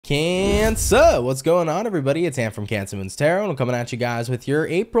Cancer, what's going on, everybody? It's Am from CancerMoonsTarot, and I'm coming at you guys with your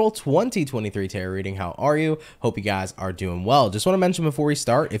April 2023 tarot reading. How are you? Hope you guys are doing well. Just want to mention before we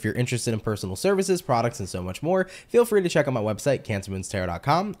start, if you're interested in personal services, products, and so much more, feel free to check out my website,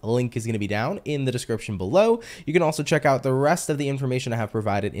 CancerMoonsTarot.com. A link is going to be down in the description below. You can also check out the rest of the information I have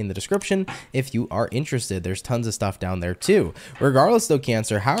provided in the description if you are interested. There's tons of stuff down there too. Regardless though,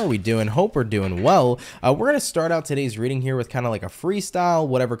 Cancer, how are we doing? Hope we're doing well. We're going to start out today's reading here with kind of like a freestyle,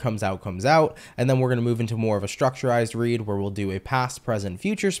 whatever comes out, and then we're going to move into more of a structurized read where we'll do a past, present,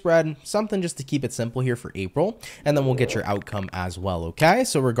 future spread, something just to keep it simple here for April, and then we'll get your outcome as well. Okay,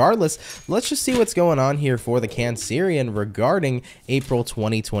 so regardless, let's just see what's going on here for the Cancerian regarding April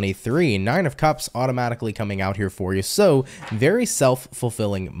 2023. 9 of Cups automatically coming out here for you, so very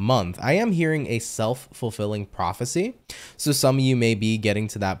self-fulfilling month. I am hearing a self-fulfilling prophecy, so some of you may be getting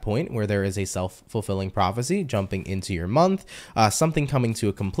to that point where there is a self-fulfilling prophecy jumping into your month, something coming to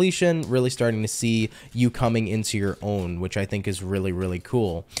a completion, really starting to see you coming into your own, which I think is really, really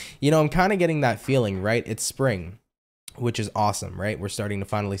cool. You know, I'm kind of getting that feeling, right? It's spring, which is awesome, right? We're starting to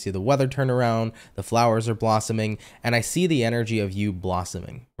finally see the weather turn around, the flowers are blossoming, and I see the energy of you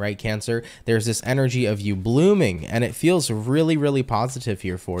blossoming, right, Cancer? There's this energy of you blooming, and it feels really, really positive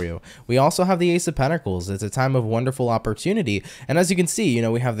here for you. We also have the Ace of Pentacles. It's a time of wonderful opportunity, and as you can see, you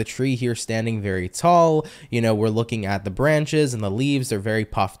know, we have the tree here standing very tall. You know, we're looking at the branches and the leaves. They're very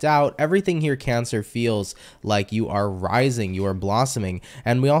puffed out. Everything here, Cancer, feels like you are rising, you are blossoming,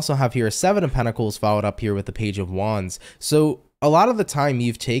 and we also have here a 7 of Pentacles followed up here with the Page of Wands. So a lot of the time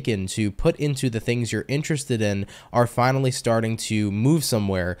you've taken to put into the things you're interested in are finally starting to move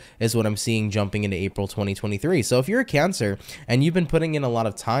somewhere, is what I'm seeing jumping into April 2023. So if you're a Cancer and you've been putting in a lot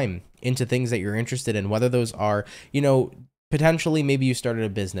of time into things that you're interested in, whether those are, you know, potentially maybe you started a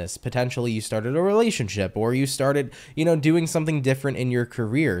business, potentially you started a relationship, or you started, you know, doing something different in your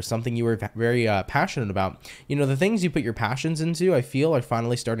career, something you were very passionate about. You know, the things you put your passions into, I feel, are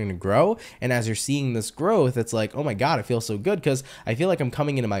finally starting to grow. And as you're seeing this growth, it's like, oh my God, it feels so good because I feel like I'm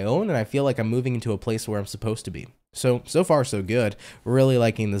coming into my own and I feel like I'm moving into a place where I'm supposed to be. So far, so good. Really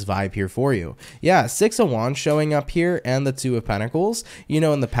liking this vibe here for you. Yeah, 6 of Wands showing up here and the 2 of Pentacles. You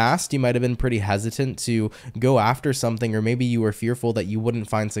know, in the past, you might have been pretty hesitant to go after something, or maybe you were fearful that you wouldn't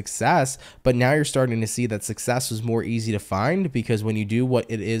find success, but now you're starting to see that success was more easy to find, because when you do what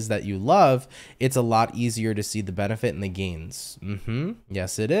it is that you love, it's a lot easier to see the benefit and the gains.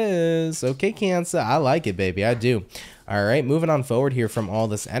 Yes, it is. Okay, Cancer, I like it, baby. I do. All right, moving on forward here from all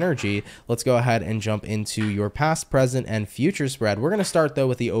this energy, let's go ahead and jump into your past, present, and future spread. We're going to start, though,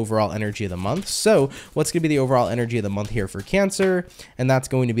 with the overall energy of the month. So what's going to be the overall energy of the month here for Cancer? And that's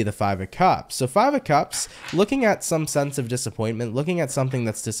going to be the 5 of Cups. So 5 of Cups, looking at some sense of disappointment, looking at something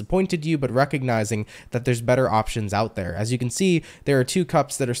that's disappointed you, but recognizing that there's better options out there. As you can see, there are 2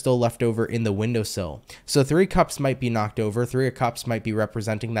 cups that are still left over in the windowsill. So 3 cups might be knocked over. 3 of Cups might be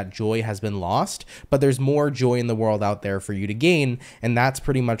representing that joy has been lost, but there's more joy in the world out there for you to gain, and that's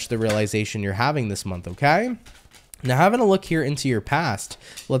pretty much the realization you're having this month. Okay, now having a look here into your past,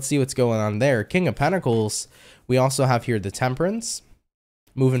 let's see what's going on there. King of Pentacles, we also have here the Temperance.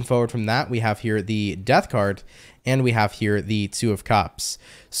 Moving forward from that, we have here the Death card, and we have here the 2 of Cups.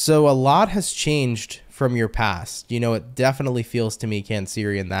 So a lot has changed from your past. You know, it definitely feels to me,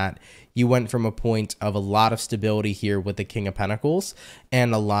 Cancerian, that you went from a point of a lot of stability here with the King of Pentacles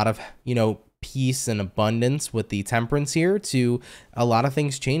and a lot of, you know, peace and abundance with the Temperance here, to a lot of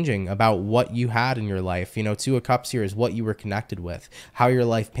things changing about what you had in your life. You know, 2 of Cups here is what you were connected with, how your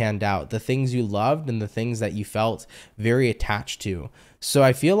life panned out, the things you loved and the things that you felt very attached to. So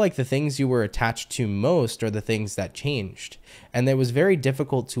I feel like the things you were attached to most are the things that changed, and it was very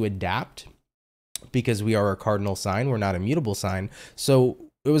difficult to adapt because we are a cardinal sign, we're not a mutable sign. So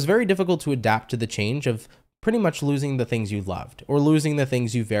it was very difficult to adapt to the change of pretty much losing the things you loved, or losing the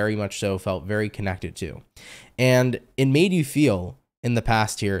things you very much so felt very connected to. And it made you feel in the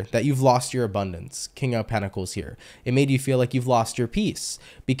past here that you've lost your abundance. King of Pentacles here. It made you feel like you've lost your peace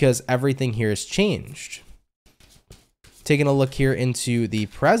because everything here has changed. Taking a look here into the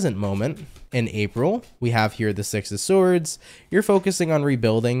present moment in April, we have here the 6 of Swords. You're focusing on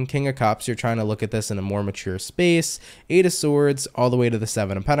rebuilding. King of Cups, you're trying to look at this in a more mature space. 8 of Swords, all the way to the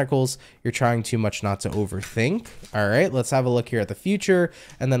 7 of Pentacles. You're trying too much not to overthink. All right, let's have a look here at the future,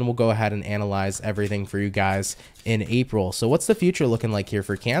 and then we'll go ahead and analyze everything for you guys in April. So what's the future looking like here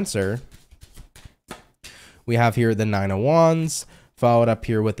for Cancer? We have here the 9 of Wands, followed up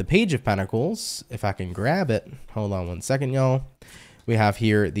here with the Page of Pentacles. If I can grab it. Hold on one second, y'all. We have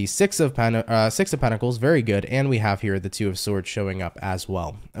here the 6 of Pentacles, very good, and we have here the 2 of Swords showing up as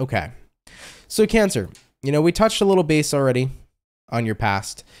well. Okay, so Cancer, you know, we touched a little base already on your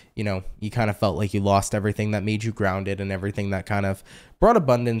past, you kind of felt like you lost everything that made you grounded and everything that kind of brought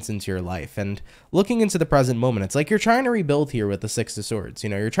abundance into your life. And looking into the present moment, it's like you're trying to rebuild here with the Six of Swords.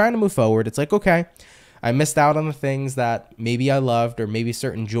 You're trying to move forward. It's like, okay, I missed out on the things that maybe I loved, or maybe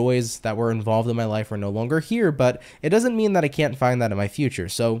certain joys that were involved in my life are no longer here, but it doesn't mean that I can't find that in my future.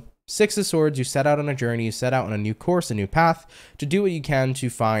 So Six of Swords, you set out on a journey, you set out on a new course, a new path to do what you can to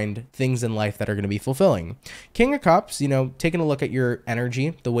find things in life that are going to be fulfilling. King of Cups, taking a look at your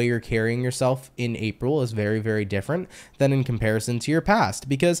energy, the way you're carrying yourself in April is very, very different than in comparison to your past,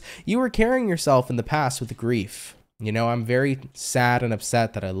 because you were carrying yourself in the past with grief. I'm very sad and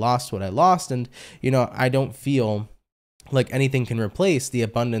upset that I lost what I lost, and, I don't feel like anything can replace the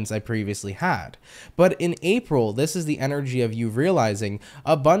abundance I previously had. But in April, this is the energy of you realizing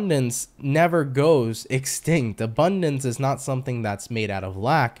abundance never goes extinct. Abundance is not something that's made out of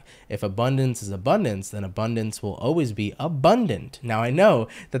lack. If abundance is abundance, then abundance will always be abundant. Now, I know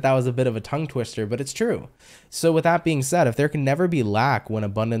that that was a bit of a tongue twister, but it's true. So with that being said, if there can never be lack when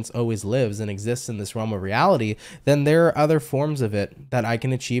abundance always lives and exists in this realm of reality, then there are other forms of it that I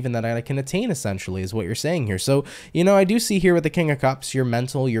can achieve and that I can attain, essentially, is what you're saying here. So, I do see here with the King of Cups, your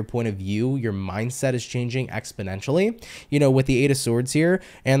mental, your point of view, your mindset is changing exponentially. With the Eight of Swords here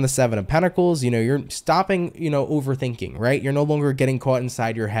and the Seven of Pentacles, you're stopping, overthinking, right? You're no longer getting caught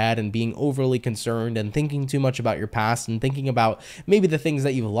inside your head and being overly concerned and thinking too much about your past and thinking about maybe the things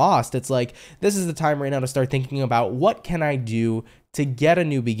that you've lost. It's like, this is the time right now to start thinking about, what can I do to get a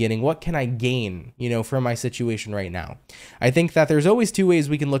new beginning? What can I gain, from my situation right now? I think that there's always two ways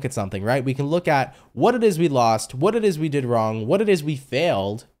we can look at something, right? We can look at what it is we lost, what it is we did wrong, what it is we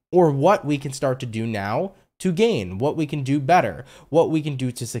failed, or what we can start to do now to gain, what we can do better, what we can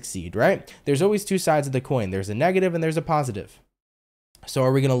do to succeed, right? There's always two sides of the coin. There's a negative and there's a positive. So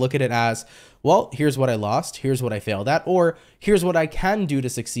are we going to look at it as, well, here's what I lost, here's what I failed at, or here's what I can do to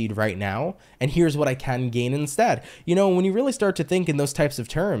succeed right now, and here's what I can gain instead? When you really start to think in those types of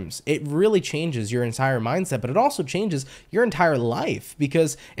terms, it really changes your entire mindset, but it also changes your entire life,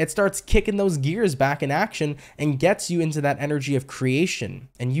 because it starts kicking those gears back in action and gets you into that energy of creation.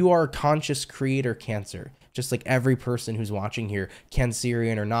 And you are a conscious creator, Cancer. Just like every person who's watching here,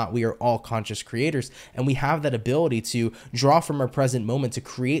 Cancerian or not, we are all conscious creators, and we have that ability to draw from our present moment to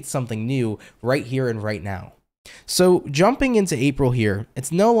create something new right here and right now. So jumping into April here,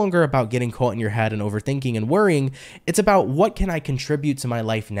 it's no longer about getting caught in your head and overthinking and worrying. It's about, what can I contribute to my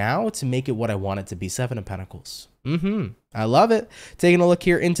life now to make it what I want it to be? Seven of Pentacles. I love it. Taking a look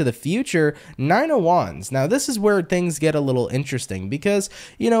here into the future, Nine of Wands. Now, this is where things get a little interesting because,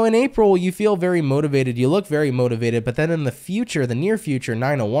 in April, you feel very motivated. You look very motivated, but then in the future, the near future,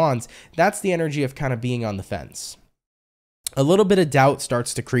 Nine of Wands, that's the energy of kind of being on the fence. A little bit of doubt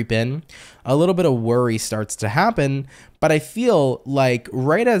starts to creep in. A little bit of worry starts to happen. But I feel like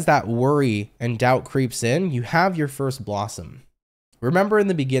right as that worry and doubt creeps in, you have your first blossom. Remember in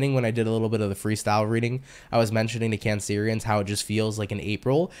the beginning when I did a little bit of the freestyle reading, I was mentioning to Cancerians how it just feels like in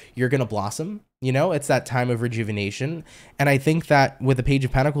April, you're going to blossom. It's that time of rejuvenation. And I think that with the Page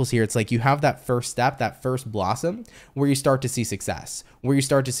of Pentacles here, it's like you have that first step, that first blossom, where you start to see success, where you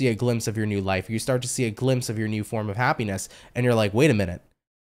start to see a glimpse of your new life, you start to see a glimpse of your new form of happiness. And you're like, wait a minute,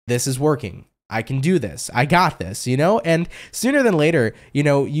 this is working. I can do this. I got this, and sooner than later,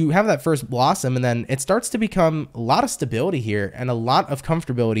 you have that first blossom, and then it starts to become a lot of stability here and a lot of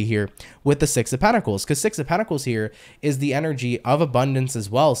comfortability here with the Six of Pentacles, because Six of Pentacles here is the energy of abundance as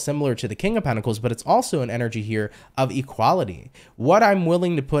well, similar to the King of Pentacles, but it's also an energy here of equality. What I'm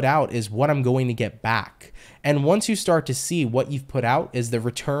willing to put out is what I'm going to get back. And once you start to see what you've put out is the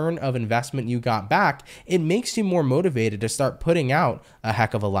return of investment you got back, it makes you more motivated to start putting out a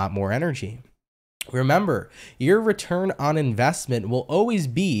heck of a lot more energy. Remember, your return on investment will always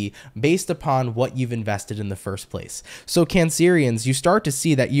be based upon what you've invested in the first place. So Cancerians, you start to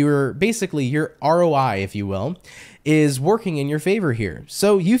see that your ROI, if you will, is working in your favor here.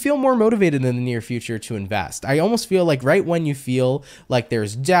 So you feel more motivated in the near future to invest. I almost feel like right when you feel like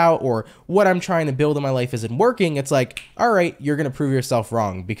there's doubt or what I'm trying to build in my life isn't working, it's like, all right, you're going to prove yourself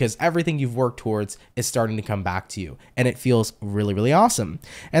wrong because everything you've worked towards is starting to come back to you. And it feels really, really awesome.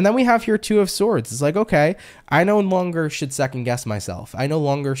 And then we have here Two of Swords. It's like, okay, I no longer should second guess myself. I no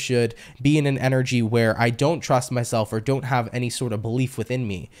longer should be in an energy where I don't trust myself or don't have any sort of belief within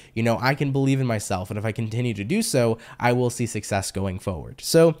me. I can believe in myself. And if I continue to do so, know I will see success going forward.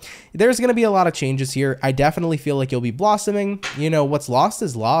 So there's going to be a lot of changes here. I definitely feel like you'll be blossoming. You know, what's lost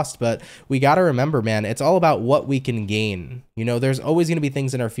is lost, but we got to remember, man, it's all about what we can gain. You know, there's always going to be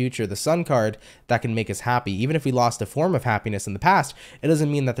things in our future, the Sun card, that can make us happy. Even if we lost a form of happiness in the past, it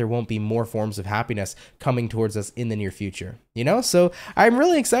doesn't mean that there won't be more forms of happiness coming towards us in the near future, you know? So I'm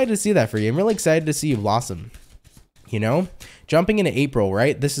really excited to see that for you. I'm really excited to see you blossom, you know? Jumping into April,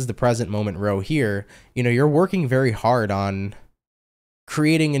 right? This is the present moment row here. You know, you're working very hard on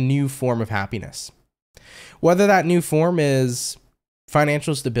creating a new form of happiness. Whether that new form is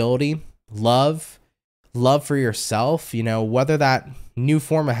financial stability, love for yourself, you know, whether that new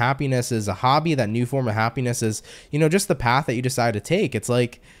form of happiness is a hobby, that new form of happiness is, you know, just the path that you decide to take. It's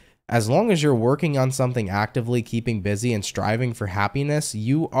like, as long as you're working on something actively, keeping busy and striving for happiness,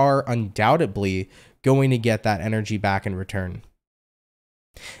 you are undoubtedly going to get that energy back in return.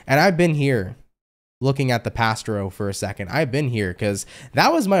 And I've been here looking at the past row for a second. I've been here because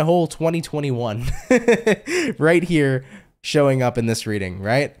that was my whole 2021 right here showing up in this reading,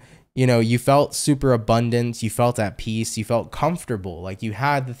 right? You know, you felt super abundant, you felt at peace, you felt comfortable, like you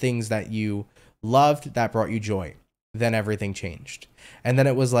had the things that you loved that brought you joy. Then everything changed. And then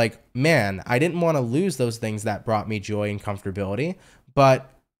it was like, man, I didn't want to lose those things that brought me joy and comfortability, but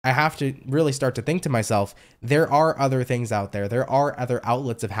I have to really start to think to myself, there are other things out there. There are other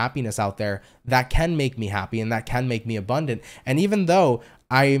outlets of happiness out there that can make me happy and that can make me abundant. And even though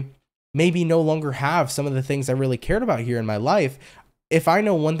I maybe no longer have some of the things I really cared about here in my life, if I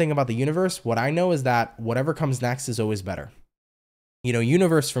know one thing about the universe, what I know is that whatever comes next is always better. You know,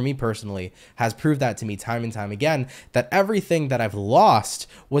 universe for me personally has proved that to me time and time again, that everything that I've lost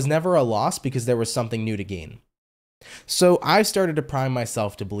was never a loss because there was something new to gain. So I started to prime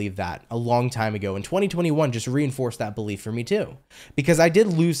myself to believe that a long time ago, and 2021 just reinforced that belief for me too, because I did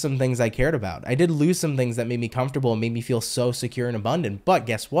lose some things I cared about. I did lose some things that made me comfortable and made me feel so secure and abundant. But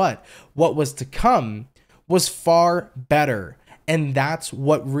guess what? What was to come was far better. And that's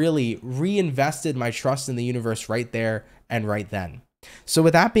what really reinvested my trust in the universe right there and right then. So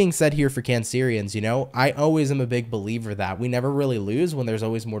with that being said here for Cancerians, you know, I always am a big believer that we never really lose when there's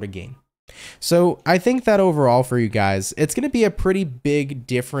always more to gain. So I think that overall for you guys, it's going to be a pretty big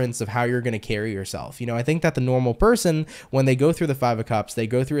difference of how you're going to carry yourself. You know, I think that the normal person, when they go through the 5 of Cups, they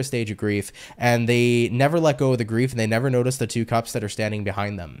go through a stage of grief and they never let go of the grief and they never notice the 2 cups that are standing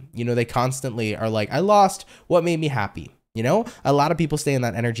behind them. You know, they constantly are like, I lost what made me happy. You know, a lot of people stay in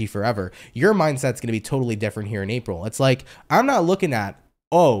that energy forever. Your mindset's going to be totally different here in April. It's like, I'm not looking at,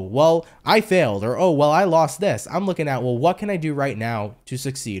 oh, well, I failed, or, oh, well, I lost this. I'm looking at, well, what can I do right now to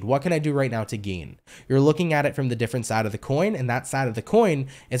succeed? What can I do right now to gain? You're looking at it from the different side of the coin, and that side of the coin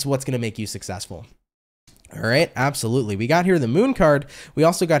is what's going to make you successful. All right, absolutely. We got here the Moon card. We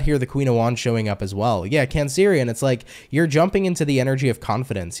also got here the Queen of Wands showing up as well. Yeah, Cancerian, it's like you're jumping into the energy of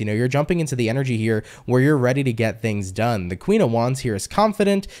confidence. You know, you're jumping into the energy here where you're ready to get things done. The Queen of Wands here is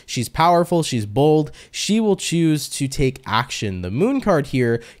confident. She's powerful. She's bold. She will choose to take action. The Moon card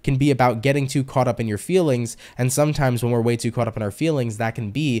here can be about getting too caught up in your feelings. And sometimes when we're way too caught up in our feelings, that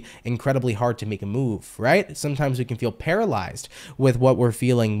can be incredibly hard to make a move, right? Sometimes we can feel paralyzed with what we're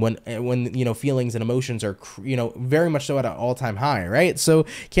feeling when you know, feelings and emotions are, you know, very much so at an all-time high, right? So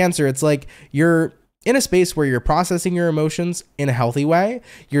Cancer, it's like you're in a space where you're processing your emotions in a healthy way.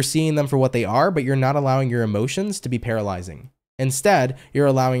 You're seeing them for what they are, but you're not allowing your emotions to be paralyzing. Instead, you're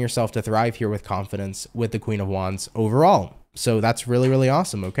allowing yourself to thrive here with confidence with the Queen of Wands overall. So that's really, really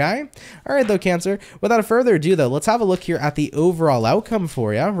awesome, okay? All right, though, Cancer, without further ado, though, let's have a look here at the overall outcome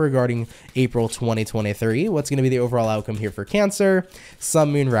for you regarding April 2023. What's going to be the overall outcome here for Cancer,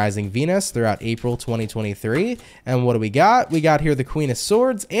 Sun, Moon, Rising, Venus throughout April 2023? And what do we got? We got here the Queen of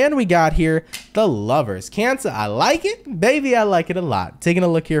Swords, and we got here the Lovers. Cancer, I like it. Baby, I like it a lot. Taking a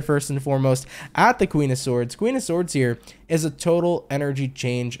look here first and foremost at the Queen of Swords. Queen of Swords here is a total energy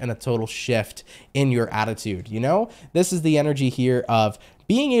change and a total shift in your attitude. You know, this is the energy here of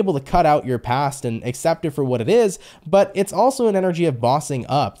being able to cut out your past and accept it for what it is, but it's also an energy of bossing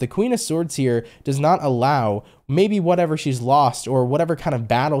up. The Queen of Swords here does not allow maybe whatever she's lost or whatever kind of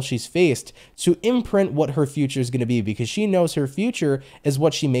battle she's faced to imprint what her future is going to be, because she knows her future is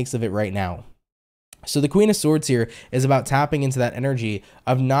what she makes of it right now. So the Queen of Swords here is about tapping into that energy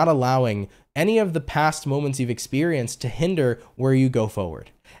of not allowing any of the past moments you've experienced to hinder where you go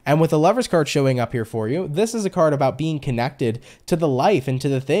forward. And with the Lovers card showing up here for you, this is a card about being connected to the life and to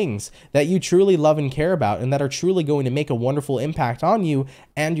the things that you truly love and care about and that are truly going to make a wonderful impact on you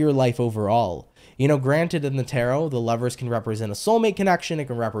and your life overall. You know, granted, in the tarot, the Lovers can represent a soulmate connection, it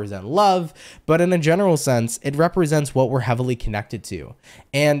can represent love, but in a general sense, it represents what we're heavily connected to.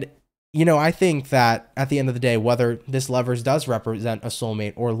 And you know, I think that at the end of the day, whether this lovers does represent a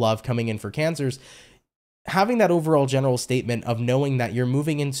soulmate or love coming in for Cancers, having that overall general statement of knowing that you're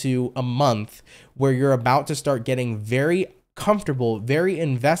moving into a month where you're about to start getting very comfortable, very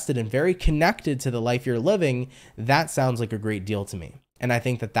invested, and very connected to the life you're living, that sounds like a great deal to me. And I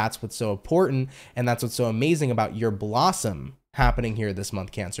think that that's what's so important, and that's what's so amazing about your blossom happening here this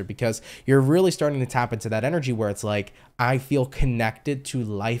month, Cancer, because you're really starting to tap into that energy where it's like, I feel connected to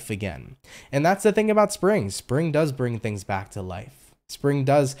life again. And that's the thing about spring. Spring does bring things back to life. Spring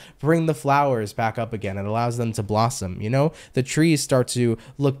does bring the flowers back up again. It allows them to blossom. You know, the trees start to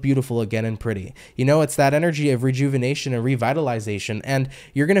look beautiful again and pretty. You know, it's that energy of rejuvenation and revitalization, and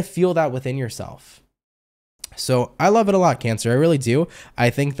you're going to feel that within yourself. So I love it a lot, Cancer. I really do. I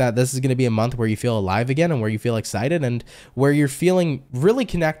think that this is going to be a month where you feel alive again and where you feel excited and where you're feeling really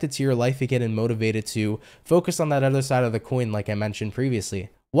connected to your life again and motivated to focus on that other side of the coin, like I mentioned previously.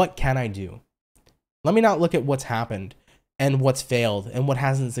 What can I do? Let me not look at what's happened and what's failed and what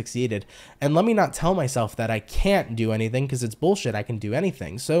hasn't succeeded. And let me not tell myself that I can't do anything, because it's bullshit. I can do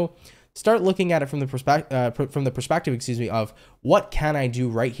anything. So start looking at it from the perspective, of what can I do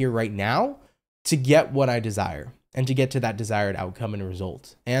right here, right now, to get what I desire and to get to that desired outcome and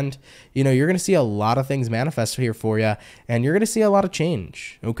result. And, you know, you're going to see a lot of things manifest here for you, and you're going to see a lot of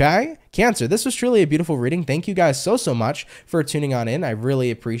change. Okay? Cancer, this was truly a beautiful reading. Thank you guys so much for tuning on in. I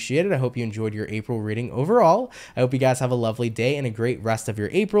really appreciate it. I hope you enjoyed your April reading overall. I hope you guys have a lovely day and a great rest of your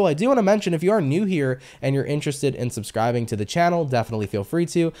April. I do want to mention, if you are new here and you're interested in subscribing to the channel, definitely feel free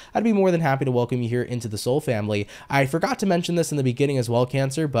to. I'd be more than happy to welcome you here into the Soul family. I forgot to mention this in the beginning as well,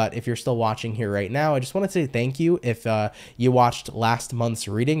 Cancer, but if you're still watching here right now, I just want to say thank you. If you watched last month's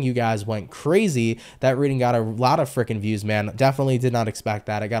reading, you guys went crazy. That reading got a lot of freaking views, man. Definitely did not expect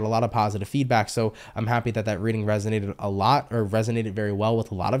that. I got a lot of positive feedback, so I'm happy that that reading resonated a lot, or resonated very well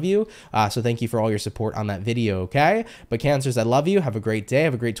with a lot of you. So thank you for all your support on that video, okay? But Cancers, I love you. Have a great day.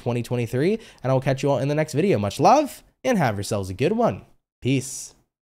 Have a great 2023, and I will catch you all in the next video. Much love, and have yourselves a good one. Peace.